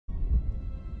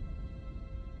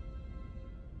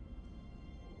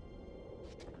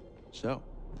So,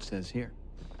 it says here,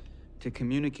 to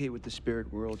communicate with the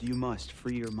spirit world, you must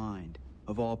free your mind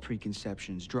of all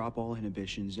preconceptions, drop all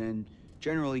inhibitions, and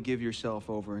generally give yourself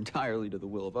over entirely to the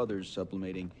will of others,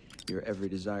 sublimating your every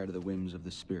desire to the whims of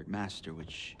the spirit master,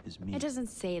 which is me. It doesn't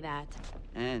say that.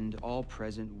 And all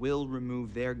present will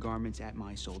remove their garments at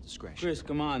my sole discretion. Chris,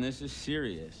 come on, this is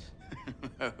serious.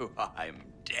 Oh, I'm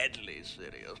deadly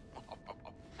serious.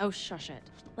 Oh, shush it.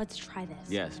 Let's try this.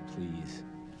 Yes, please.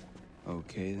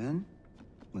 Okay, then.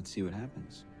 Let's see what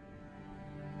happens.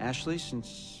 Ashley,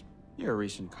 since you're a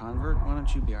recent convert, why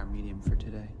don't you be our medium for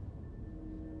today?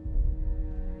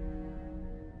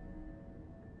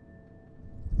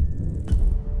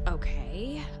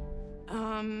 Okay.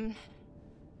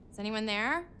 Is anyone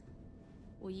there?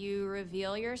 Will you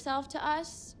reveal yourself to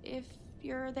us if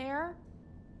you're there?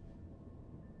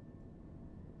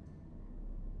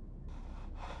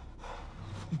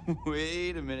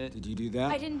 Wait a minute. Did you do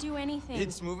that? I didn't do anything.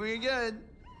 It's moving again.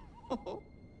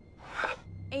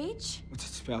 H? What's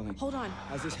it spelling? Hold on.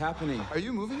 How's this happening? Are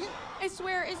you moving it? I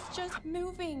swear it's just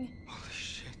moving. Holy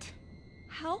shit.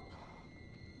 Help?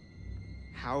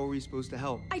 How are we supposed to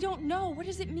help? I don't know. What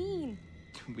does it mean?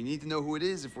 We need to know who it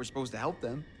is if we're supposed to help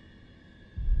them.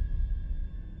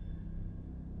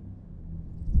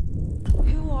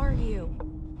 Who are you?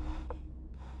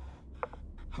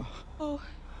 Oh,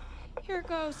 here it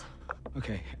goes.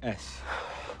 Okay, S.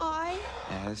 I,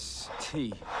 S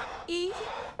T. E,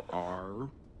 R.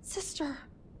 sister.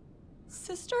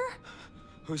 Sister?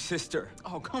 Whose sister?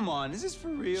 Oh, come on. Is this for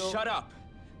real? Shut up!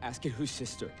 Ask it whose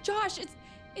sister. Josh,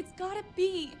 it's gotta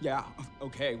be. Yeah,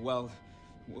 okay, well,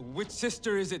 which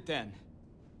sister is it then?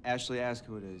 Ashley, ask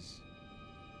who it is.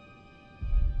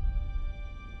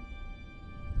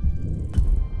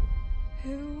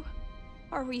 Who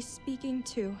are we speaking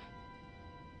to?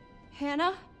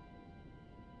 Hannah?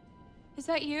 Is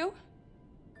that you?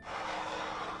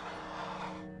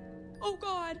 Oh,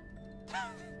 God.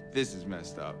 This is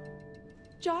messed up.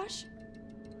 Josh?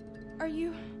 Are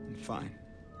you Fine.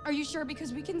 sure?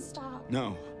 Because we can stop.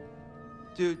 No.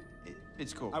 Dude,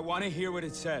 it's cool. I want to hear what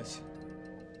it says.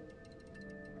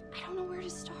 I don't know where to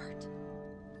start.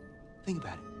 Think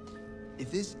about it.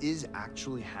 If this is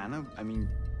actually Hannah, I mean,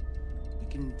 we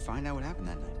can find out what happened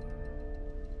that night.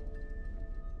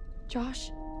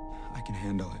 Josh? I can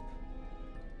handle it.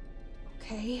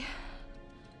 Okay.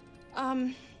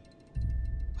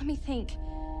 Let me think.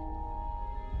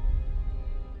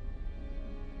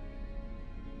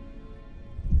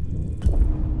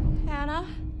 Hannah,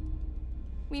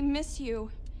 we miss you,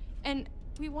 and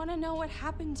we want to know what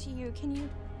happened to you. Can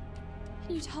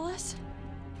you tell us?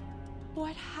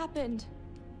 What happened?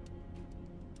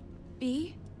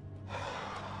 B?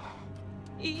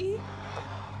 E?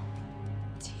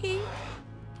 T?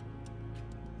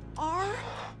 R?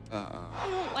 I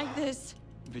don't like this.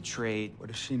 Betrayed. What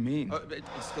does she mean?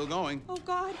 It's still going. Oh,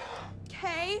 God.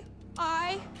 K?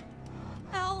 I?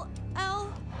 L?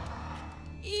 L?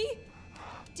 E?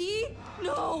 D?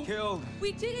 No. Killed.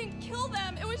 We didn't kill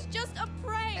them. It was just a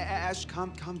prank. Ash,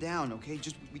 calm down, okay?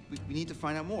 Just, we need to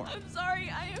find out more. I'm sorry.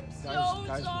 I am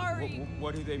Guys, sorry.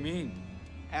 What do they mean?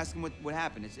 Ask them what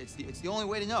happened. It's the only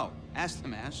way to know. Ask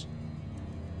them, Ash.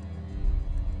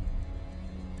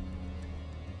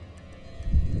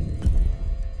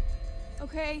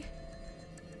 Okay.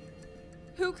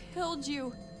 Who killed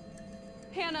you?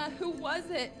 Hannah, who was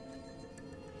it?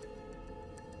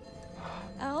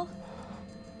 L?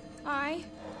 I?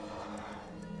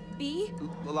 B?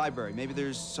 The library. Maybe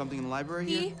there's something in the library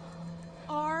here? E?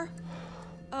 R?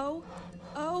 O?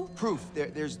 O? Proof.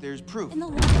 There's proof. In the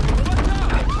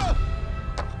library?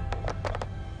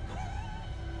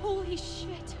 Holy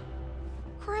shit.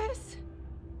 Chris?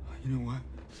 You know what?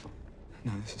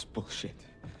 No, this is bullshit.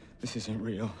 This isn't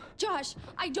real. Josh,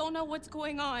 I don't know what's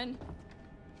going on.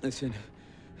 Listen,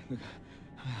 look,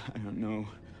 I don't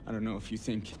know if you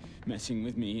think messing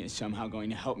with me is somehow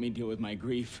going to help me deal with my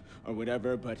grief or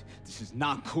whatever, but this is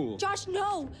not cool. Josh,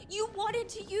 no! You wanted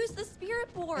to use the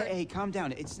spirit board! Hey, calm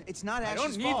down. It's not I Ash's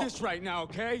don't need fault. this right now,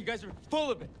 okay? You guys are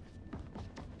full of it.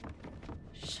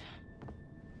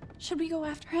 Should we go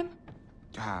after him?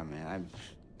 Ah, man.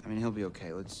 I mean, he'll be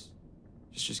okay. Let's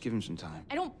just give him some time.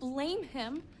 I don't blame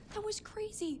him. That was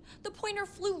crazy. The pointer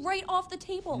flew right off the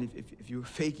table. And if you were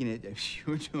faking it,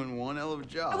 you were doing one hell of a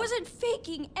job. I wasn't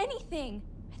faking anything.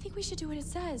 I think we should do what it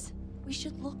says. We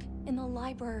should look in the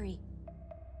library.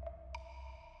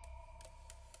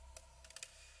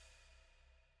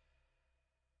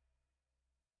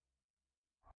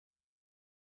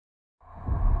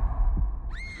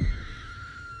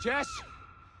 Jess!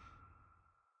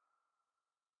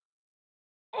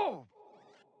 Oh!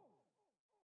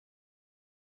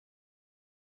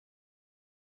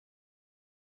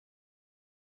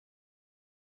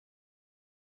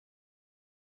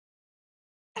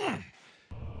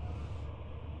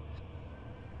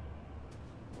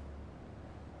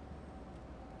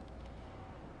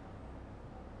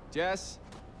 Jess?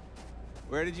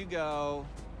 Where did you go?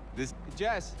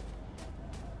 Jess?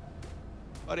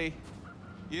 Buddy,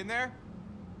 you in there?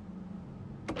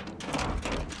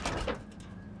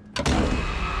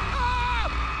 Ah!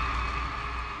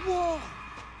 Whoa!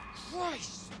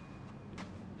 Christ!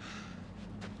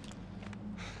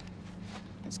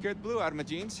 That scared the blue out of my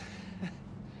jeans. What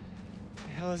the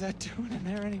hell is that doing in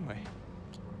there anyway?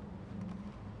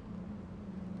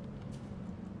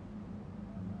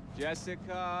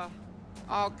 Jessica?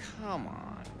 Oh, come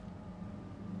on.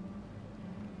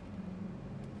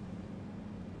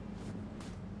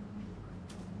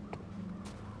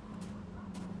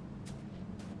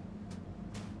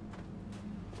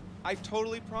 I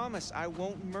totally promise I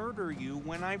won't murder you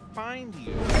when I find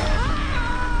you. Oh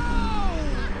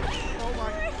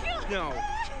my... No.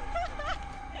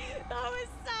 That was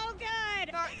so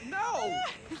good. No.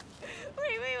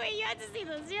 Wait, you had to see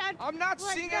this. I'm not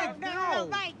What? seeing No, it. no,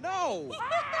 Mike. No.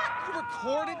 You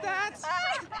recorded that?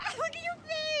 Look at your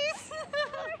face.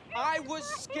 I was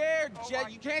scared,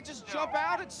 Jet. You can't just jump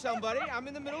out at somebody. I'm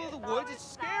in the middle of the woods.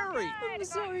 It's scary. I'm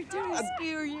sorry to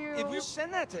scare you. If you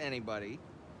send that to anybody,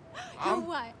 For I'm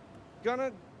what?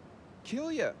 gonna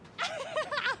kill you.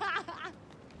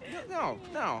 No.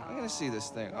 I'm gonna see this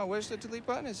thing. Oh, where's the delete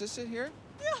button? Is this it here?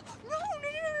 No.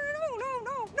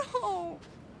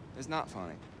 It's not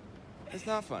funny. It's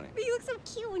not funny. But you look so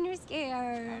cute when you're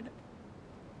scared.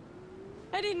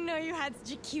 I didn't know you had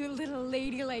such a cute little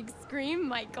ladylike scream,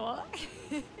 Michael.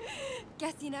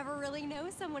 Guess you never really know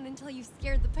someone until you've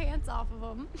scared the pants off of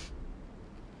them.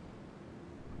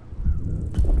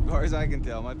 As far as I can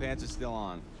tell, my pants are still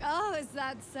on. Oh, is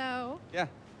that so? Yeah.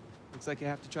 Looks like you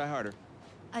have to try harder.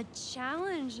 A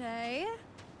challenge, eh?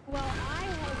 Well, I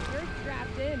hope you're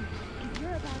strapped in, because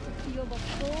you're about to feel the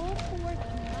full force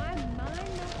of my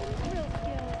mind-numbing thrill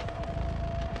skills.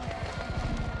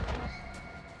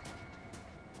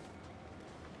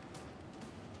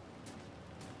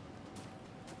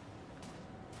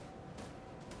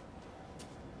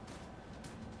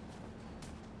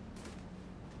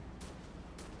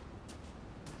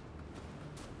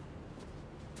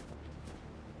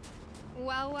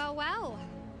 Well.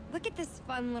 Look at this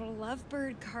fun little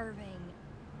lovebird carving.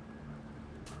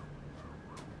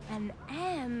 An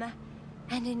M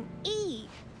and an E.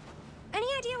 Any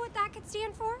idea what that could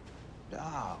stand for?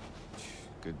 Oh,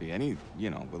 could be any,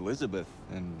 Elizabeth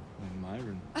and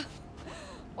Myron.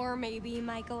 Or maybe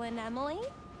Michael and Emily?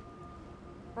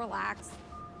 Relax.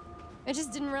 I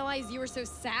just didn't realize you were so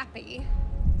sappy.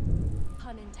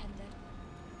 Pun intended.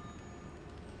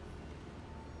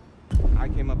 I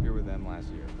came up here with them last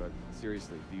year, but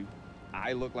seriously,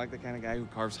 I look like the kind of guy who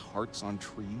carves hearts on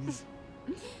trees?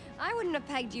 I wouldn't have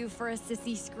pegged you for a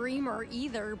sissy screamer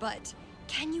either, but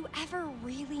can you ever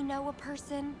really know a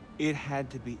person? It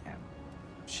had to be Em.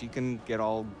 She can get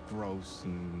all gross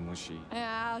and mushy.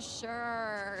 Yeah,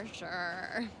 sure.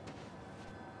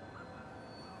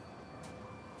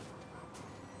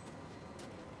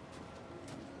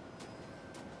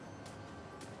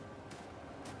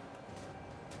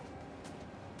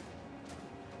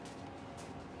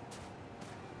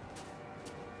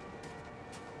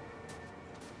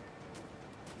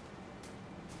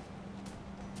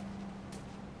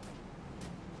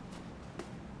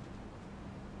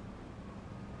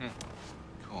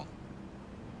 Cool.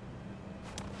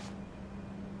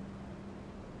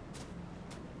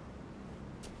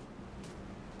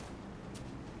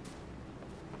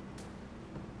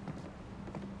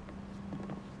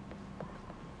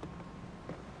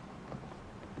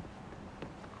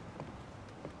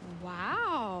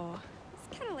 Wow. It's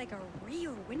kind of like a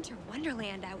real winter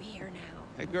wonderland out here now.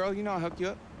 Hey, girl, you know I'll hook you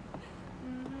up.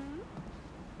 Mm-hmm.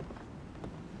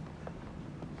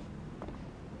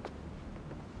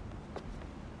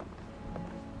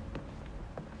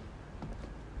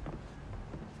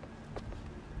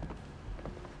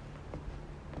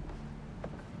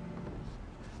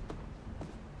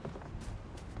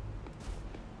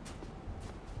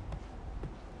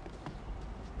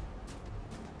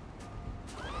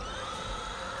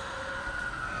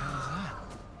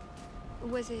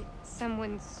 Was it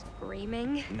someone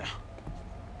screaming?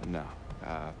 No.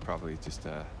 Probably just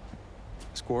a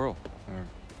squirrel or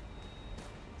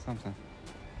something.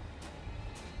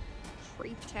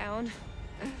 Creep town.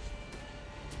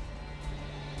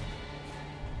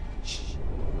 Shh.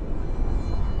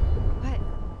 What?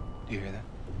 Do you hear that?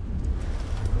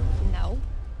 No.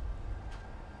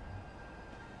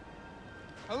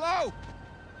 Hello?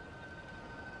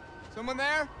 Someone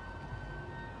there?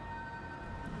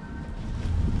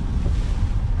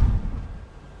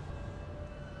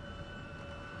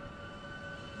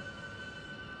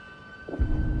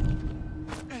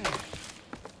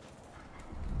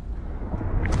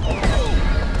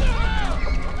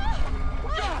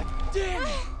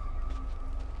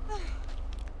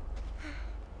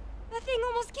 thing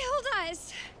almost killed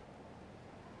us.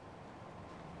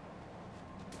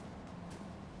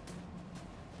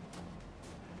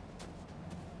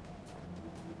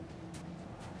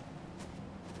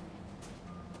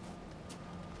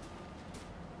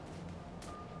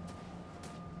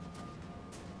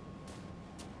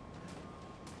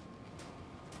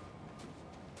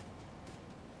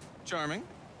 Charming.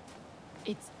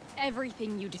 It's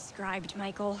everything you described,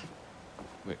 Michael.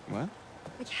 Wait, what?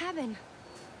 The cabin.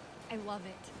 I love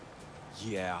it.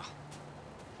 Yeah.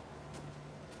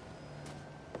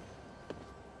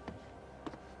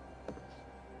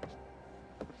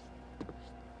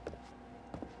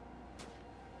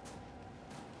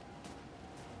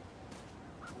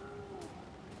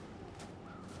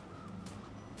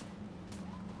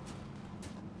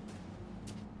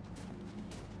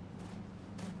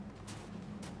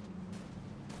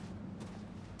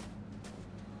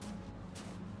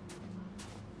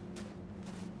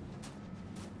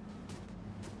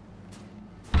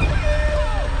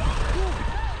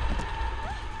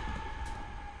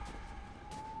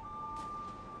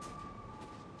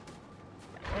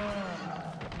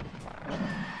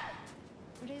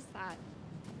 What is that?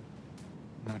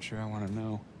 Not sure I want to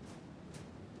know.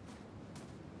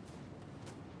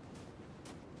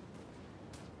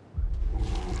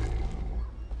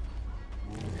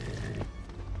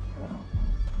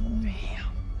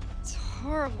 It's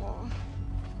horrible.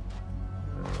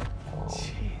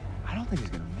 Gee, I don't think he's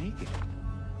gonna make it.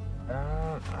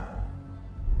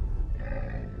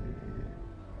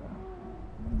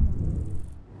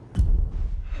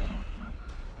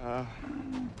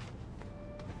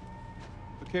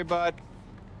 Okay, bud.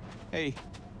 Hey.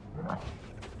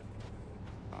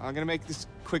 I'm gonna make this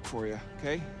quick for you,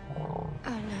 okay? Oh,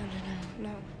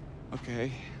 no.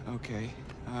 Okay, okay.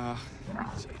 How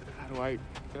do I,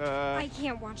 I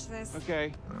can't watch this.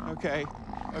 Okay. Mike,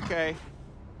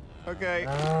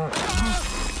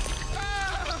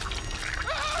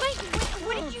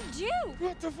 what did you do?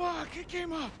 What the fuck? It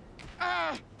came up.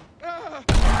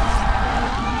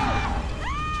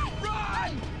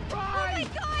 Run! Oh my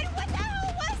God, what the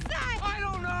hell was that? I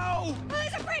don't know!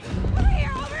 There's a bridge! Over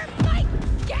here, over! Mike,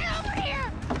 get over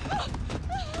here!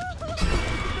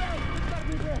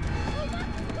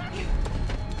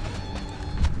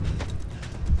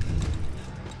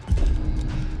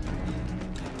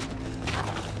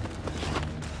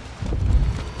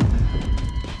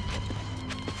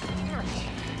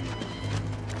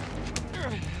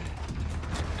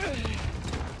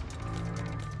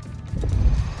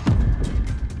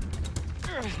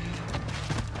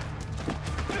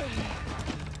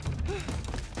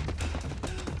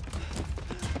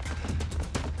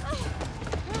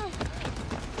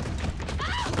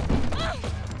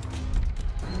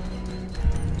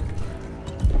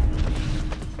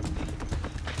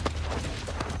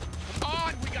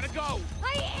 On! We gotta go!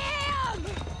 I am!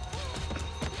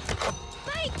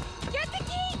 Mike, get the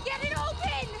key! Get it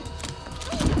open!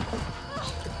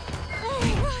 Oh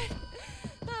my God.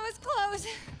 That was close.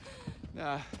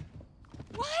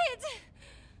 What?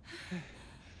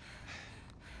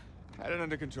 Had it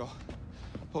under control.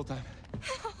 Whole time.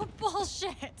 Oh,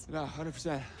 bullshit. No,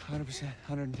 100%.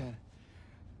 110.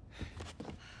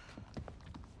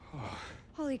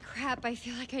 Holy crap, I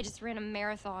feel like I just ran a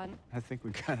marathon. I think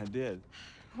we kinda did.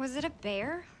 Was it a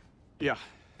bear? Yeah,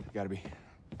 gotta be.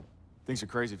 Things are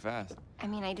crazy fast. I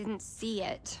mean, I didn't see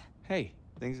it. Hey,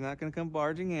 things not gonna come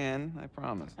barging in, I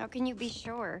promise. How can you be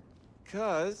sure?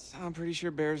 'Cause I'm pretty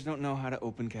sure bears don't know how to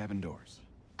open cabin doors.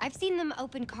 I've seen them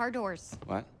open car doors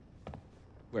What?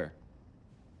 Where?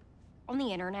 on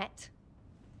the internet.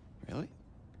 Really?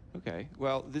 Okay,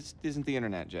 well, this isn't the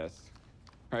internet, Jess.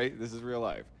 Right? This is real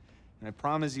life. And I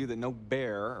promise you that no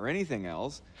bear or anything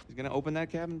else is gonna open that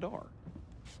cabin door.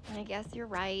 I guess you're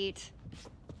right.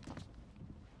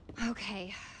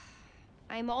 Okay.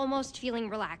 I'm almost feeling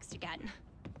relaxed again.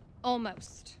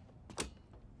 Almost.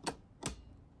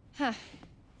 Huh.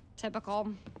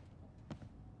 Typical.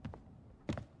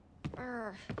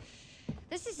 Urgh.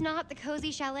 This is not the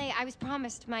cozy chalet I was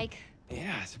promised, Mike.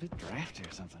 Yeah, it's a bit drafty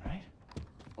or something, right?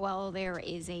 Well, there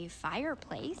is a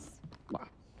fireplace. Wow.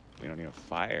 We don't need a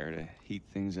fire to heat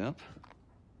things up.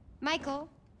 Michael,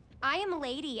 I am a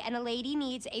lady, and a lady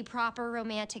needs a proper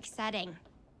romantic setting.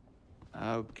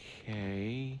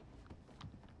 Okay.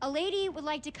 A lady would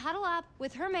like to cuddle up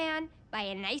with her man by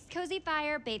a nice cozy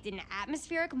fire bathed in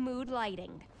atmospheric mood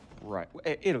lighting. Right.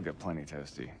 It'll get plenty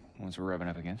toasty once we're rubbing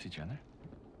up against each other.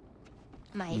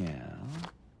 Mike, Yeah.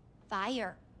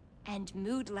 fire and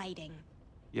mood lighting.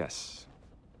 Yes,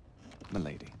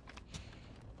 milady.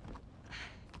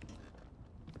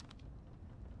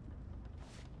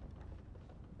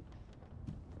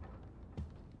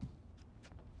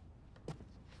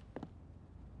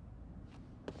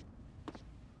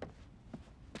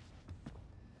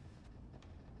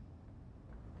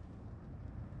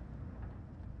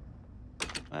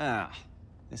 Ah,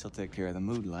 this'll take care of the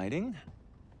mood lighting.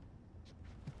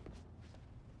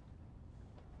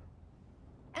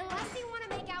 Unless you want to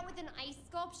make out with an ice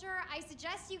sculpture, I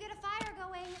suggest you get a fire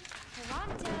going.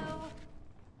 Toronto.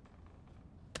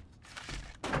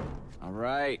 All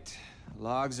right,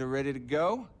 logs are ready to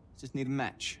go. Just need a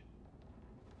match.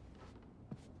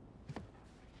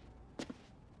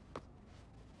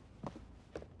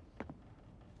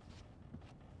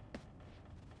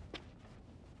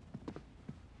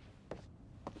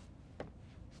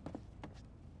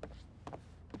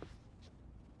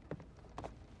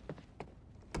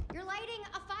 You're lighting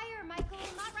a fire, Michael,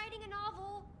 not writing a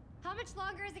novel. How much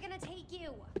longer is it gonna take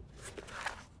you?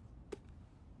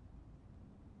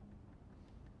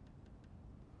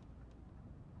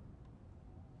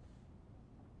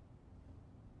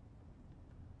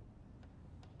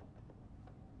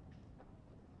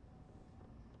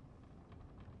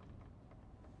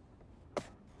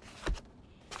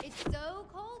 It's so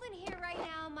cold in here right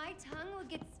now, my tongue will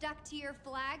get stuck to your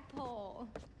flagpole.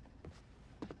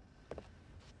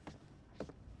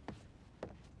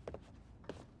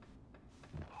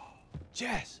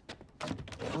 Jess,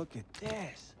 look at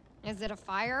this. Is it a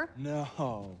fire?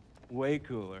 No, way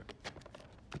cooler.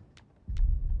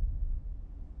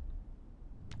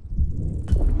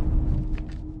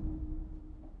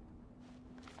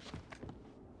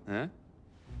 Huh?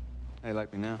 How you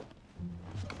like me now?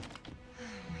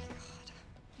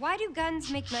 Why do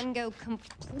guns make men go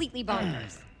completely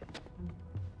bonkers?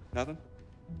 Nothing?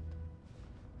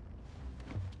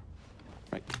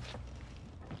 Right.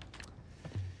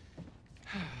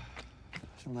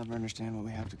 She'll never understand what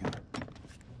we have together.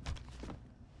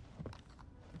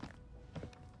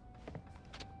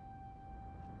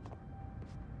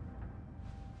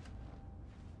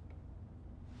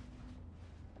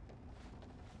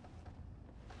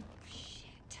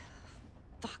 Shit.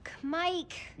 Fuck,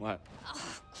 Mike. What?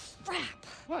 Oh, crap.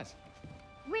 What?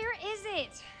 Where is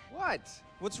it? What?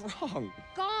 What's wrong?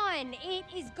 Gone. It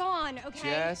is gone, okay?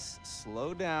 Jess,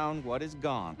 slow down. What is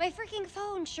gone? My freaking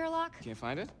phone, Sherlock. Can't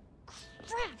find it?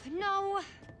 Crap, no.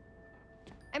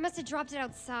 I must have dropped it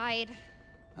outside.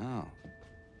 Oh.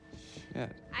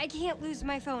 Shit. I can't lose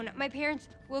my phone. My parents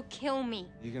will kill me.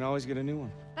 You can always get a new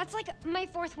one. That's like my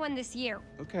 4th one this year.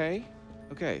 Okay.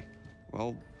 Okay.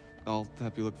 Well, I'll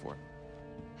help you look for it.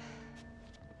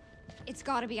 It's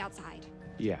gotta be outside.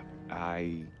 Yeah,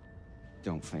 I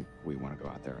don't think we want to go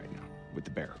out there right now with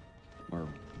the bear. Or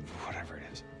whatever it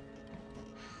is.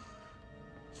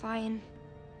 Fine.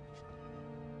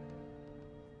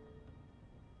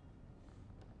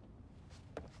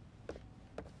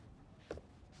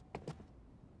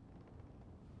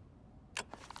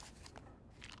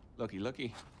 Looky,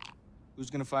 looky.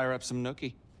 Who's gonna fire up some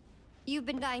nookie? You've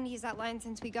been dying to use that line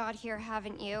since we got here,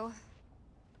 haven't you?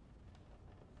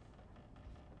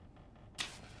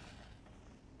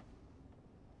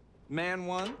 Man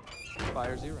 1,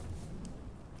 fire 0.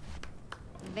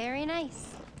 Very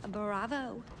nice.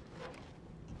 Bravo.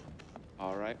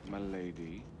 All right, my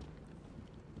lady.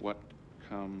 What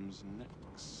comes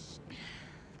next?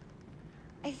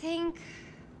 I think...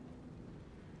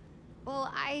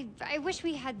 Well, I wish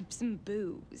we had some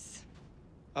booze.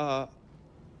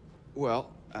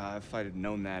 Well, if I'd have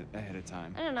known that ahead of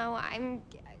time. I don't know, I'm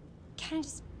kind of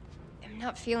just... I'm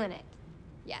not feeling it.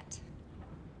 Yet.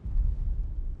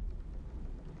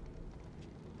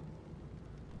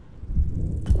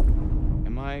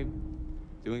 Am I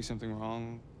doing something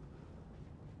wrong?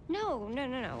 No.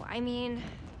 I mean...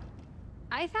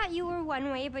 I thought you were one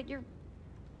way, but you're...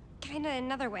 kinda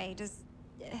another way.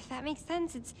 If that makes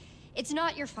sense, it's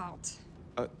not your fault.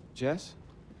 Jess?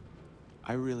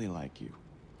 I really like you.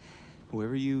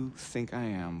 Whoever you think I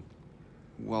am,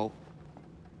 well,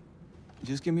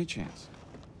 just give me a chance,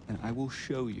 and I will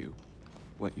show you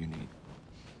what you need.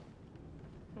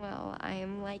 Well, I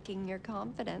am liking your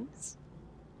confidence.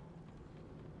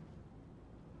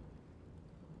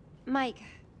 Mike,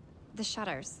 the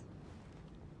shutters.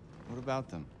 What about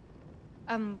them?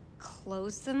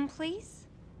 Close them, please?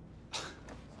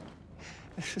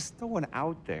 There's just no one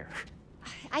out there.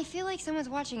 I feel like someone's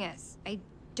watching us. I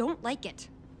don't like it.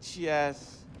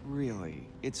 Jess, really,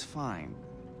 it's fine.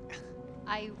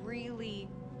 I really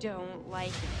don't like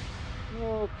it.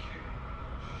 Okay,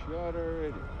 shutter it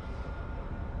is.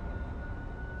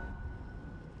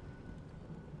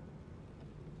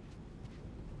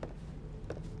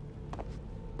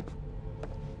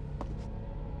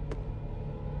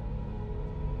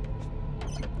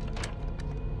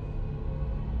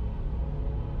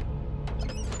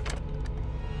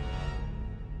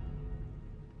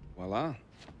 Voila.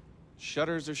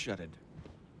 Shutters are shuttered.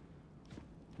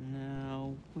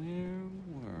 Now, where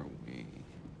were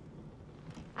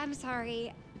I'm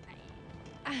sorry.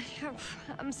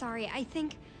 I'm sorry. I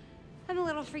think I'm a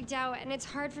little freaked out, and it's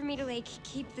hard for me to, like,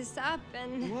 keep this up,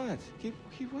 and... What? Keep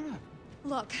what up?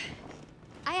 Look,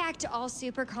 I act all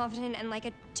super confident and like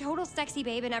a total sexy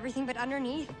babe and everything, but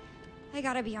underneath, I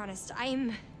gotta be honest,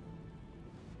 I'm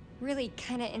really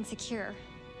kind of insecure.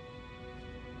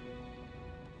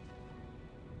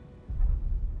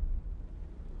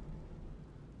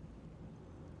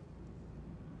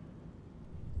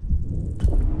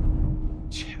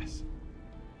 Jess.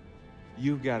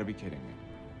 You've got to be kidding me.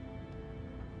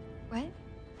 What?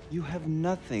 You have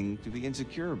nothing to be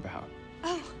insecure about.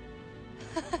 Oh.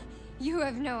 You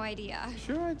have no idea.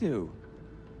 Sure I do.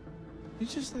 You're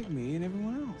just like me and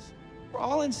everyone else. We're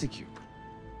all insecure.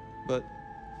 But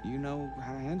you know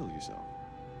how to handle yourself.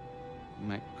 You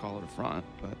might call it a front,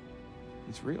 but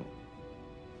it's real.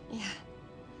 Yeah.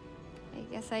 I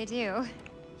guess I do.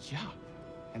 Yeah.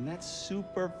 And that's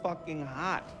super fucking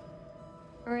hot.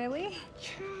 Really?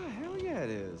 Yeah, hell yeah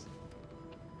it is.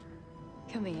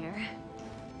 Come here.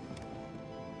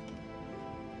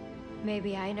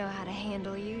 Maybe I know how to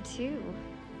handle you too.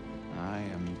 I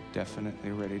am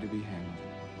definitely ready to be handled.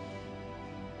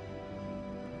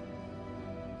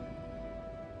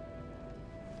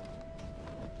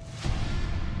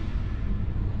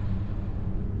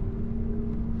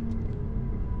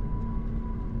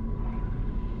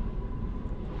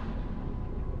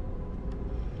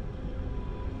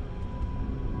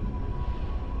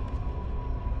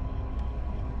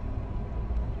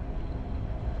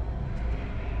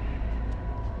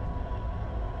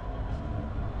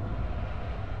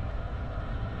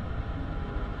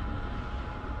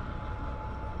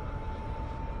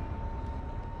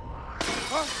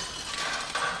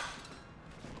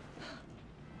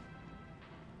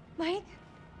 Mike?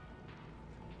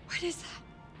 What is that?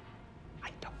 I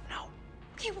don't know.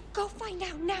 Okay, well, go find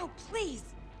out now, please.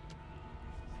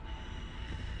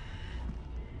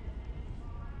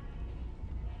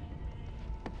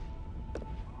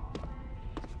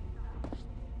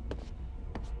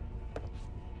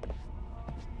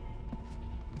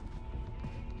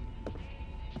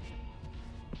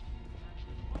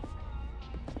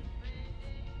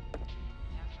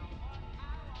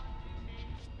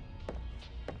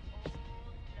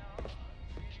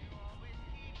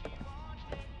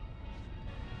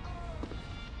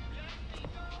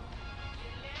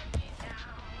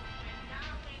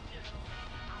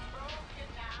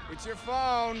 It's your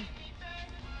phone.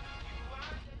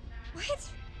 What?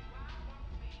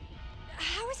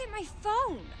 How is it my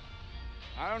phone?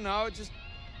 I don't know, it just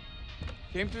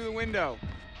came through the window.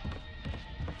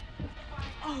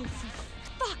 Oh,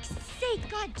 for fuck's sake,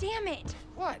 god damn it!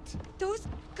 What? Those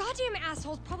goddamn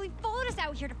assholes probably followed us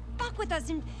out here to fuck with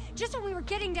us, and just when we were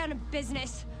getting down to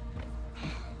business.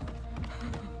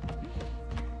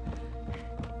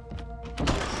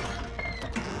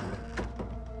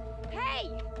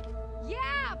 Hey!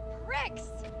 Yeah, pricks!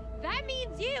 That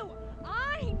means you!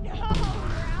 I know you're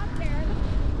out there!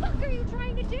 The fuck are you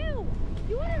trying to do?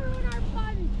 You want to ruin our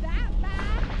fun that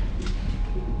bad?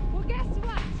 Well, guess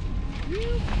what?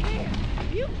 You can't!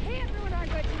 You can't ruin our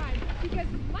good time, because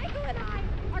Michael and I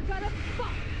are gonna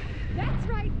fuck! That's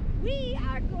right, we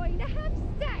are going to have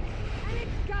sex, and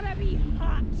it's gonna be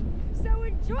hot! So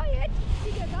enjoy it,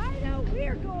 because I know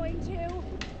we're going to!